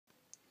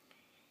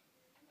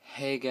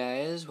Hey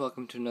guys,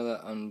 welcome to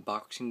another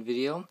unboxing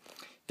video.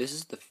 This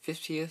is the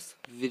 50th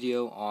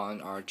video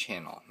on our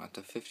channel. Not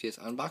the 50th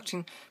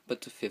unboxing, but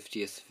the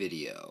 50th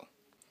video.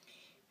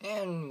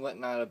 And what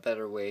not a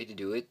better way to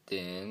do it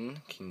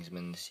than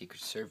Kingsman the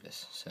Secret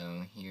Service.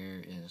 So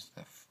here is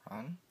the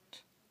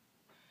front.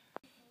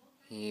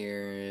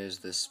 Here is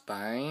the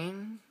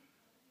spine.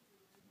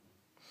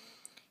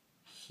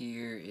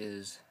 Here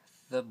is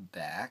the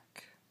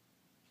back.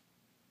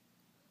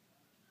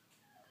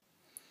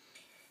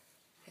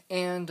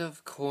 And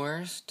of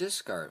course,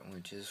 disc art,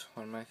 which is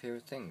one of my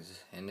favorite things.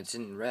 And it's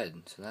in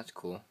red, so that's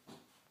cool.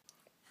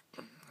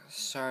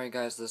 Sorry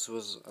guys, this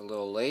was a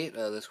little late.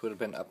 This would have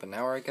been up an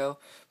hour ago,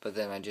 but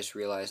then I just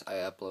realized I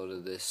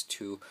uploaded this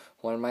to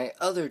one of my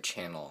other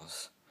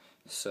channels.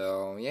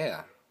 So,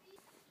 yeah.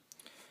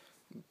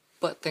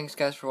 But thanks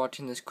guys for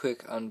watching this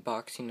quick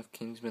unboxing of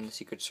Kingsman the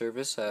Secret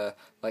Service.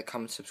 Like,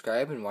 comment,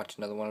 subscribe, and watch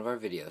another one of our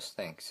videos.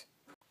 Thanks.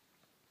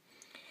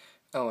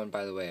 Oh, and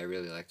by the way, I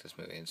really like this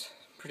movie. It's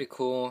pretty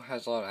cool,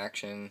 has a lot of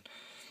action.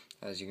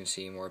 As you can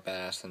see, more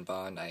badass than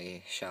Bond.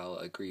 I shall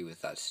agree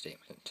with that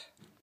statement.